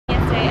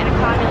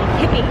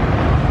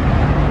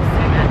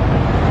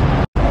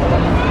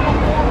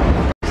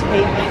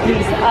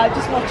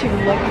just watch him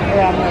looking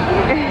around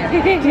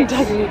like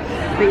Kentucky.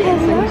 But yeah,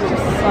 so he's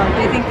just so.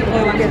 They think the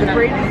blue ones are the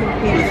breeders and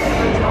kids.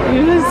 He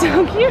was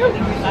so cute.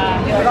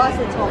 But I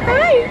said, Tom,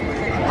 Hi.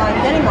 I'm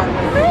getting one.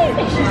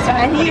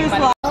 And he was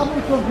like,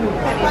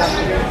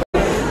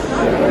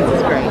 This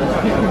is great.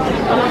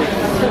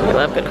 I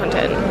love good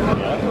content.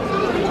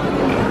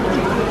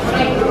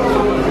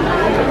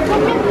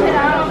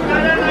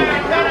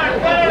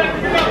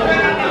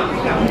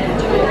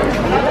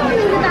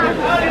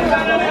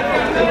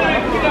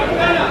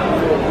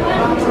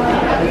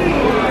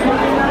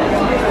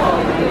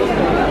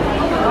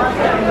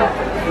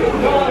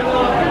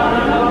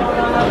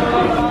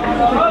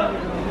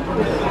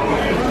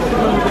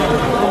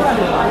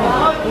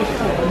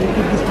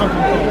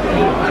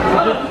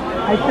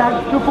 I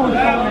started to pull the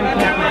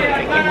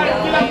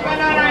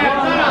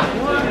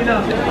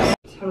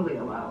Totally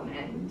alone,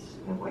 and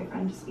my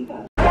boyfriend just beat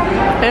us. I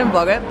didn't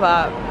vlog it,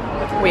 but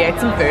we ate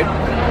some food.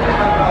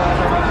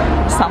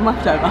 Some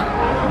left over.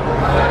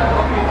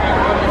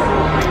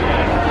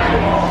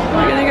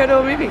 We're gonna go to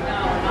a movie.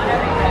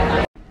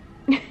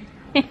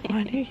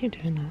 Why are you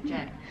doing that?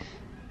 Jen.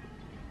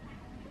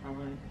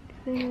 Hello.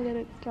 They know that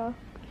it's tough.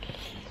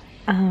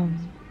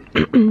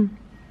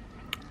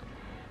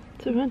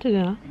 So we went to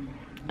dinner,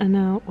 and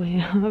now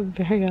we are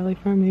very early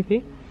for a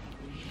movie.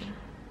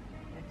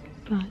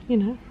 But you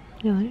know,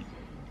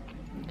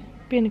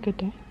 being a good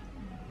day.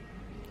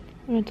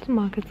 We went to the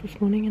markets this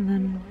morning and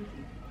then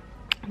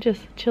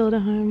just chilled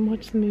at home,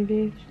 watched the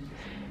movies,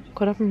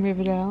 caught up in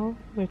Riverdale,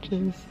 which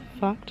is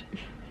fucked.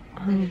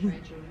 I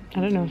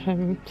don't know if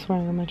I'm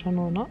swearing on my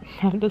channel or not. I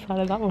haven't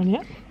decided that one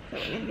yet. So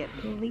we're gonna get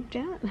leaked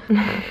out.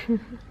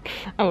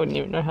 I wouldn't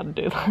even know how to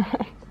do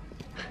that.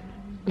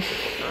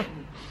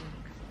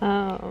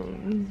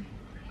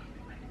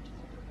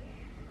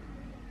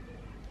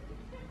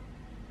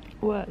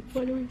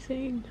 What are we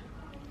saying?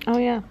 Oh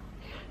yeah.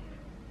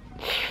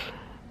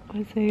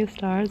 I say A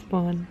Star Is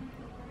Born.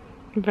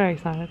 I'm very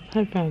excited. I've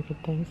heard very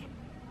good things.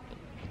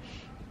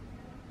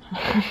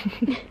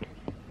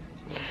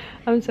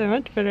 I'm so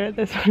much better at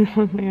this one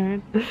on my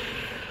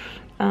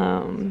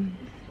own.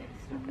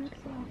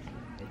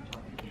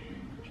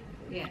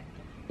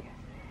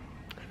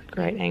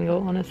 Great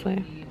angle,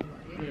 honestly.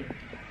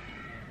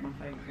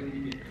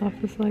 Off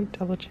this like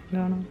double chin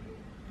going on.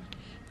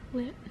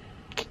 Lit.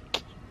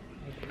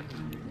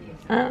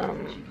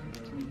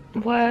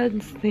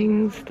 Words,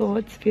 things,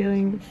 thoughts,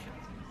 feelings.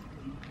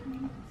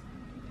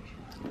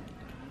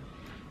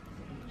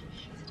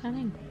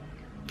 Stunning.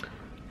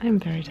 I am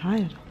very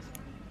tired.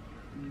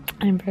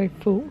 I am very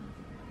full.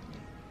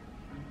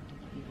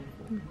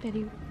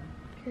 Very,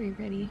 very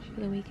ready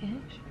for the week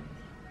ahead.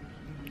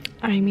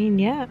 I mean,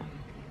 yeah.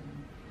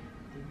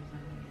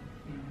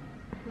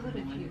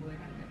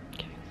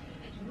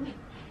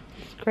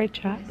 It's a great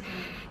chat.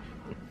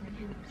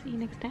 See you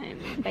next time.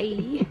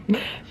 Bye.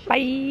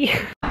 Bye.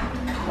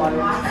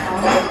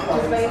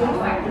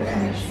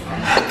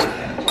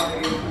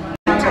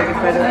 take a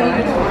photo of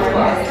it.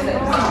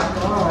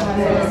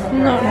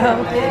 Not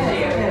healthy.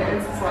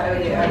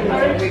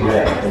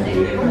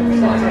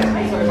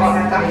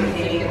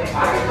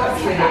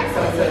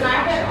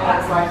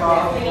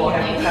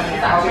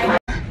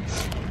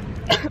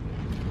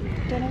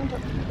 Don't even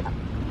talk to me about.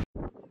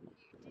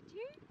 Did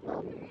you?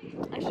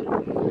 I should.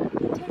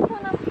 Take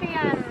one of the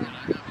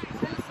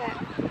sunset.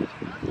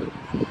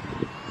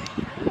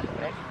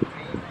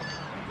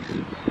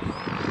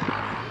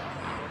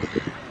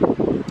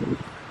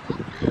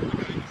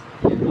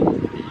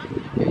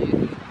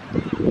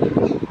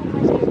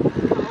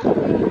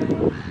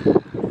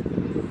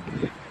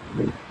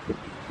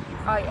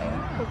 Oh yeah.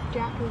 Because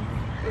Jack is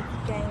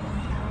Jane in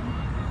town.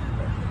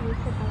 We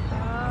said that.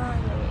 Oh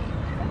yeah.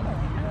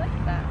 I like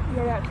that. Yeah,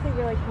 they're actually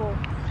really cool.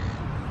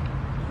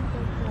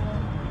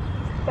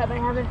 But they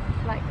haven't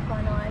like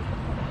finalized the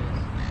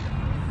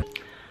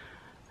photos.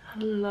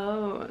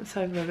 Hello.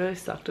 So I've literally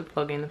stuck to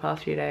vlogging the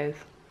past few days.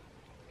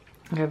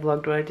 I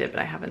vlogged what I did,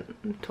 but I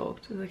haven't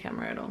talked to the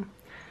camera at all.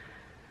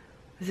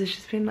 This has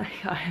just been like,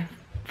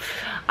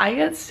 I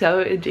get so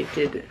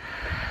addicted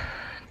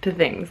to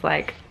things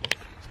like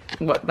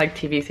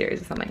TV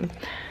series or something.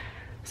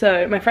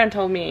 So my friend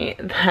told me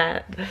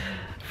that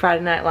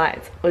Friday Night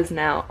Lights was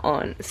now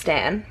on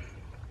Stan,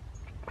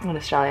 an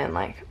Australian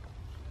like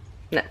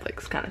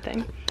Netflix kind of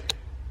thing,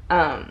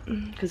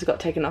 because it got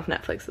taken off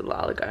Netflix a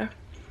while ago.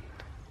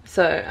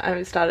 So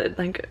I started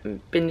like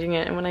binging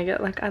it, and when I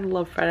get like, I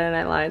love Friday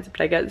Night Lights, but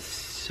I get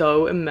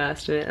so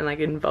immersed in it and like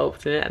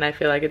involved in it, and I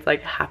feel like it's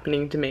like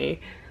happening to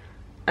me,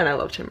 and I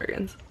love Tim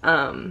Rubens.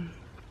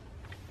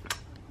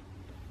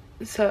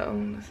 So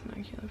that's not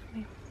cute for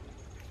me.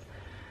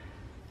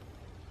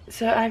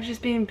 So I've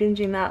just been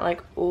binging that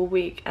like all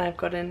week, and I've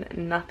gotten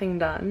nothing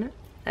done,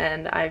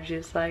 and I've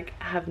just like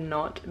have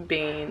not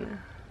been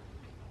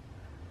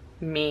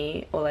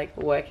me or like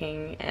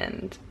working,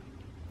 and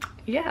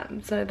yeah,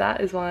 so that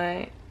is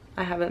why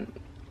I haven't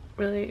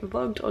really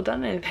vlogged or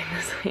done anything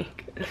this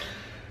week.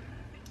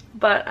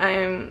 But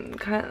I'm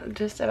kind of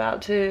just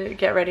about to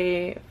get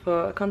ready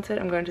for a concert.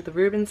 I'm going to the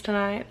Rubens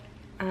tonight.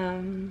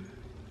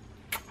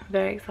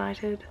 very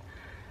excited.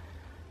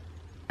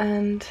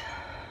 And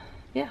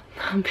yeah,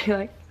 I'll be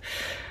like,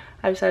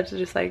 I decided to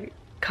just like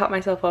cut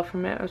myself off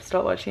from it or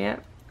stop watching it,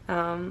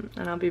 and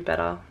I'll be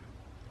better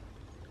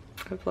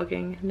at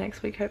vlogging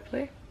next week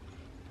hopefully,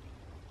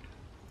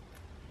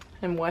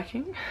 and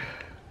working.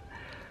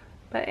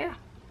 But yeah,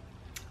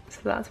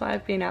 so that's why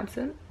I've been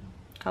absent.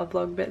 I'll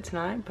vlog a bit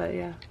tonight, but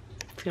yeah,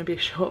 it's gonna be a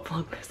short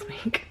vlog this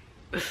week.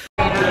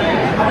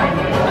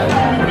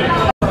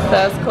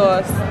 First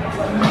course.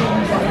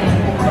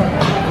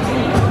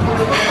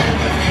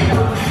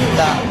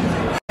 That.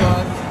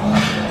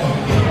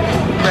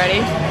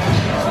 Ready?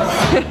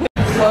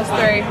 Course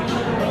 3.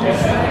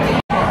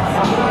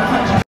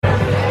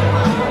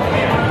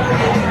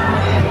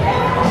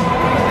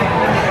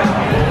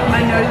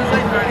 My nose is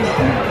like running.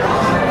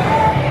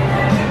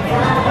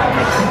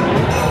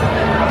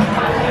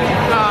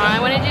 Oh, I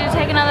wanted you to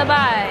take another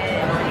bite.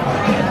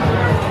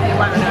 You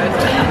want my nose?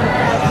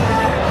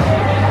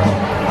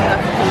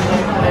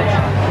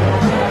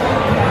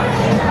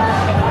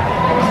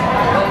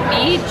 Oh,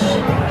 beach.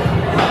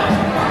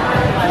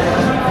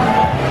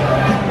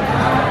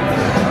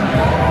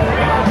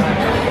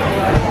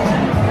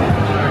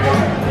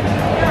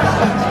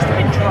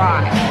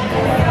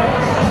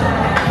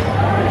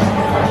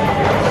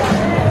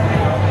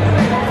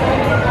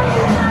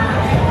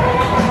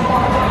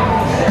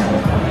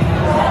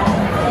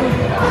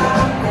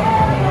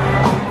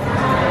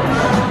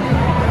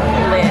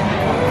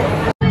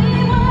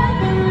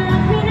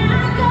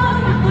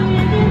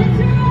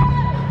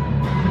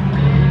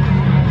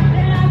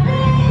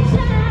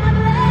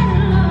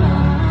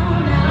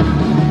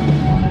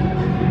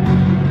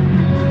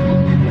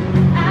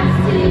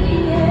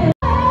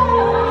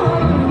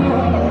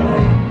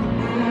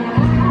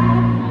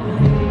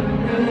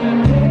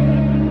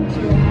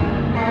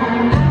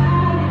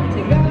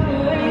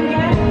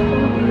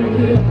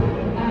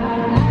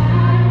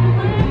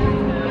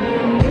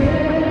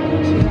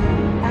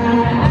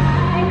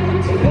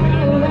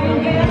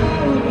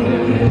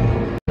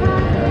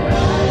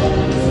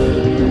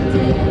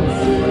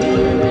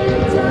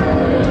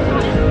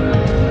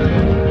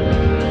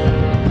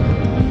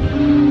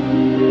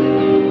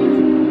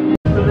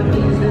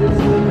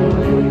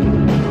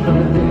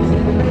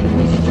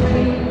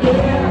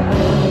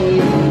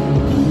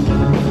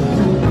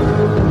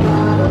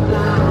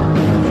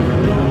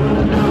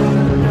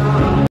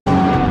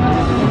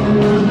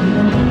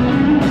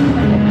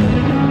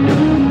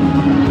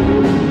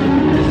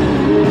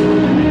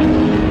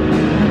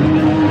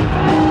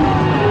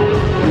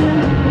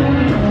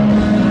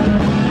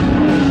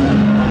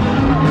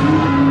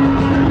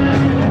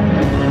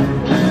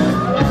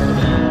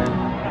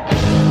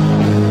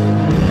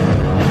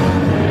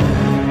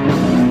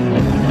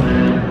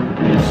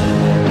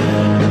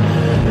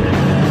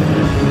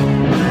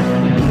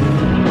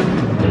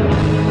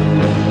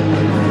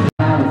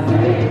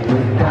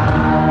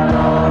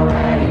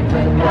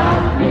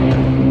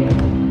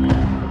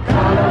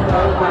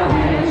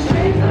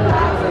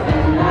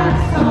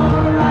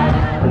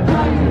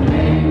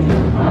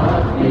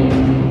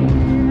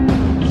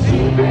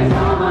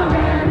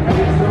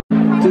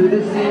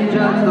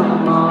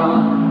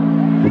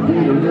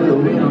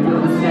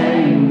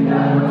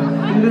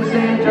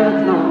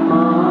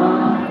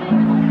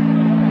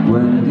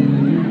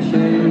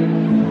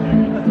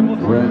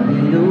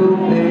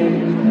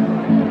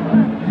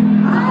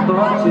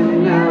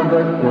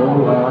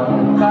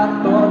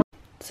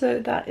 So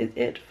that is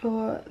it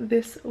for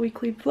this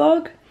weekly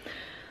vlog. It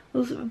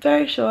was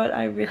very short.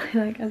 I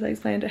really, as I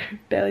explained, I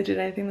barely did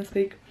anything this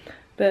week,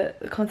 but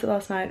the concert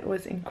last night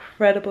was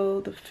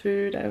incredible. The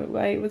food I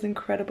ate was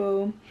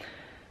incredible.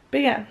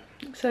 But yeah,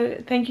 so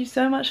thank you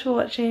so much for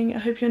watching. I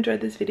hope you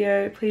enjoyed this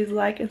video. Please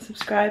like and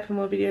subscribe for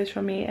more videos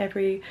from me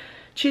every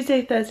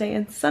Tuesday, Thursday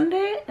and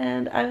Sunday,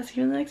 and I will see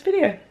you in the next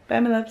video. Bye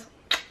my loves.